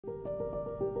Hello,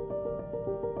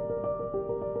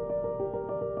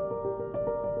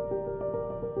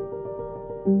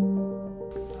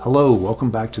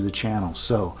 welcome back to the channel.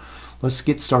 So let's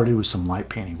get started with some light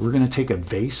painting. We're going to take a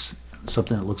vase,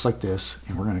 something that looks like this,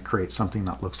 and we're going to create something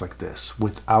that looks like this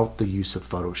without the use of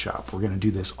Photoshop. We're going to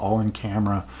do this all in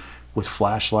camera with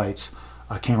flashlights,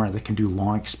 a camera that can do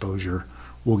long exposure.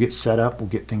 We'll get set up, we'll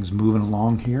get things moving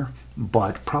along here,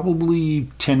 but probably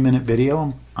 10-minute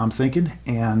video, I'm thinking,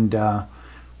 and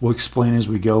we'll explain as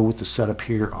we go with the setup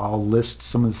here. I'll list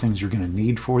some of the things you're going to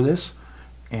need for this,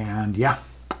 and yeah,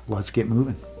 let's get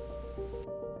moving.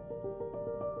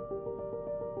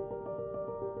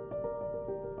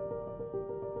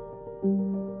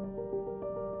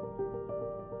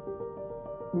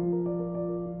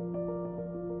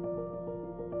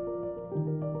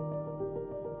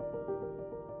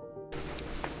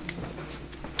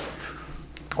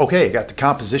 Okay, got the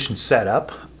composition set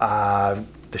up,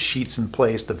 the sheets in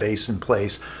place, the vase in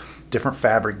place, different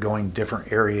fabric going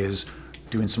different areas,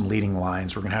 doing some leading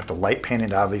lines. We're gonna have to light paint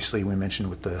it, obviously, we mentioned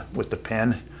with the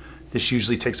pen. This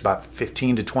usually takes about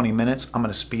 15 to 20 minutes. I'm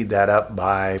gonna speed that up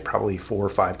by probably 4 or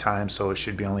 5 times, so it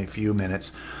should be only a few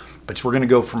minutes. But we're gonna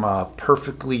go from a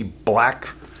perfectly black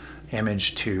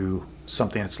image to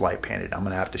something that's light painted. I'm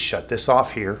gonna have to shut this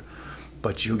off here,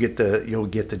 but you'll get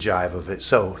the jive of it.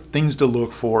 So things to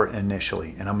look for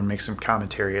initially, and I'm gonna make some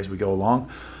commentary as we go along,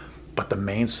 but the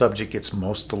main subject gets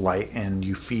most of the light, and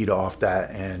you feed off that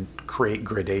and create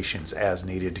gradations as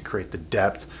needed to create the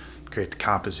depth, create the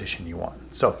composition you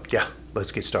want. So yeah,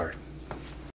 let's get started.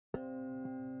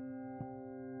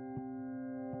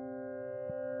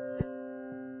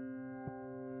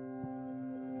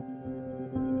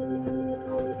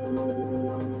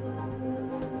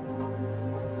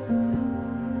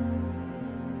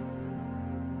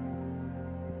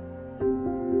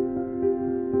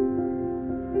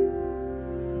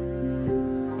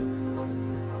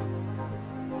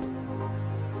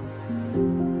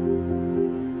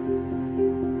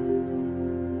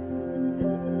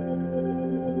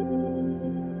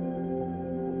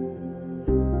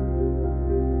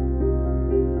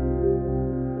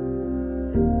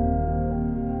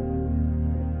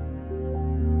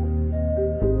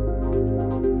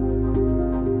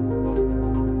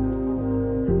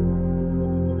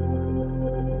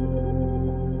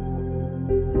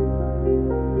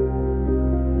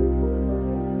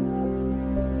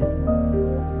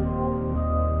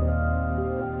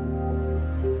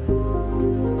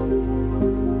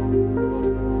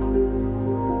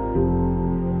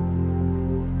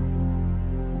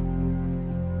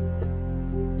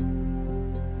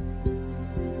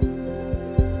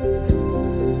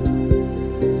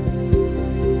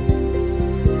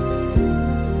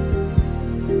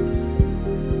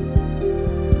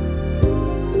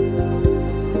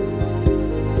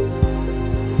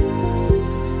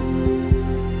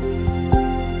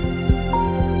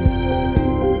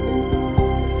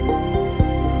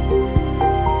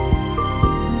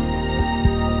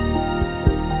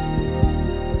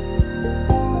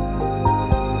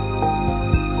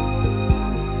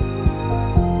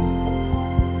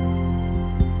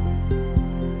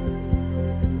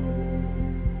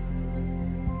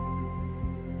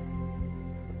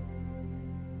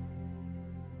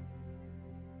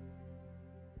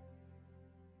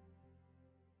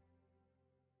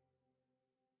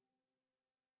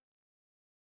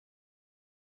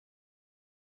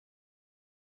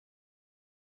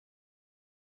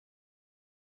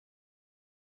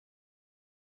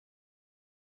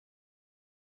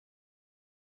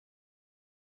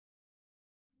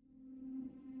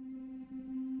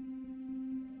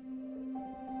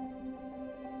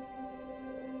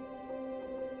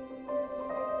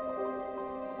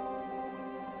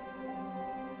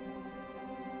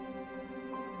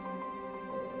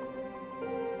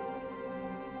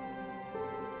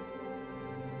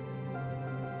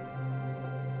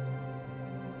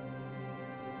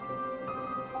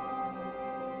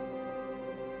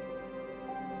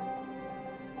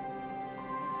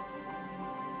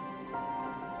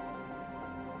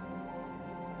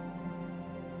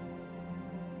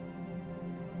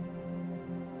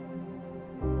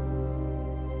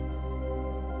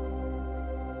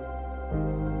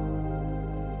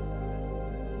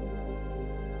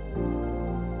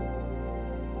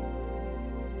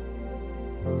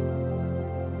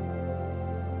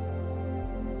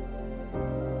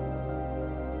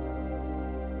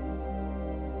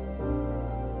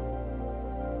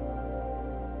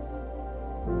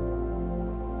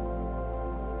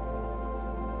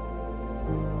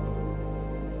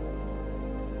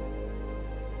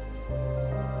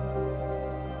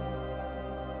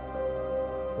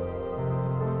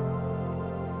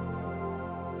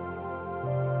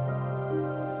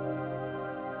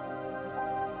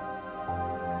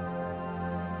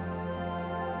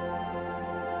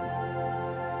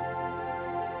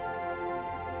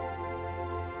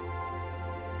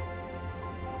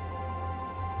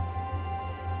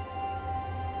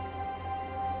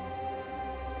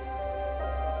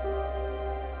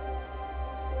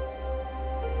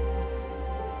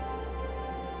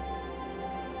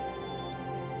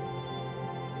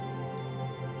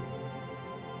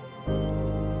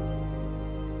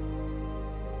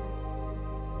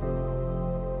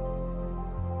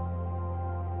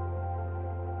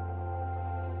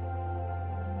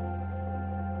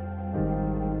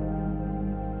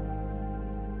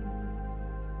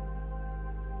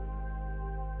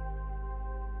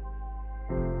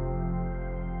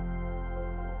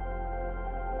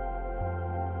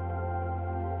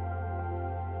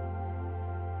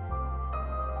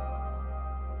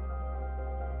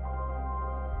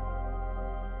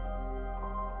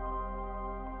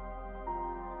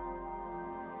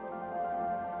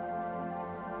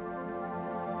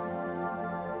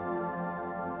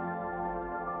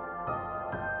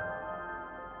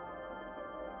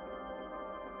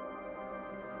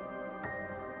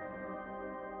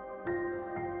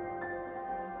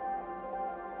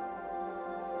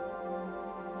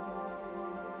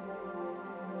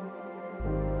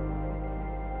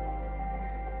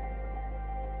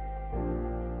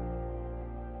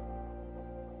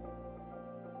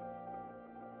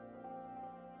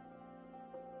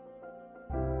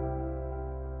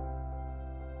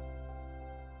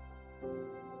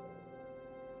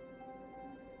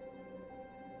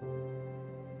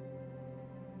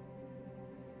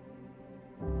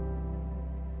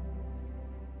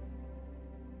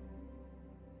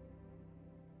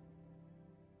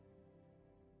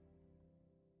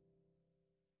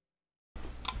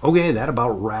 Okay, that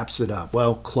about wraps it up.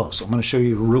 Well, close. I'm going to show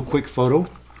you a real quick photo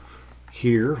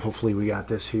here. Hopefully we got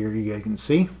this here, you guys can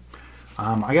see.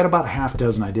 I got about a half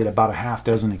dozen. I did about a half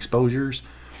dozen exposures.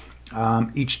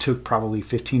 Each took probably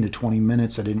 15 to 20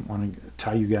 minutes. I didn't want to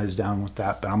tie you guys down with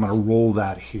that, but I'm going to roll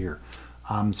that here.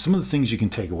 Some of the things you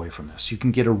can take away from this. You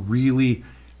can get a really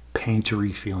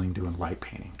paintery feeling doing light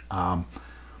painting.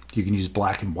 You can use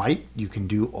black and white. You can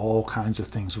do all kinds of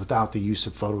things without the use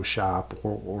of Photoshop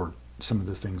or some of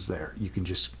the things there. You can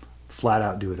just flat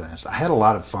out do it. I had a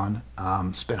lot of fun.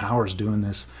 Spent hours doing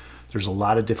this. There's a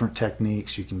lot of different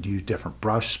techniques. You can do different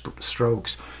brush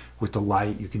strokes with the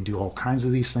light. You can do all kinds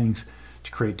of these things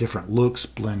to create different looks,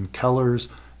 blend colors,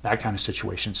 that kind of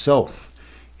situation. So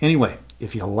anyway,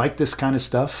 if you like this kind of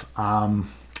stuff,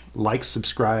 like,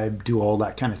 subscribe, do all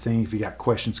that kind of thing. If you got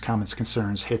questions, comments,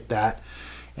 concerns, hit that.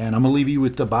 And I'm gonna leave you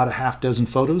with about a half dozen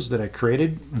photos that I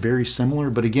created, very similar,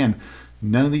 but again,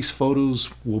 none of these photos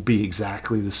will be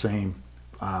exactly the same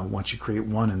once you create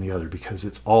one and the other, because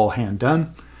it's all hand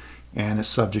done and it's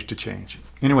subject to change.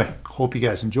 Anyway, hope you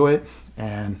guys enjoy it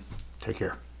and take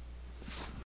care.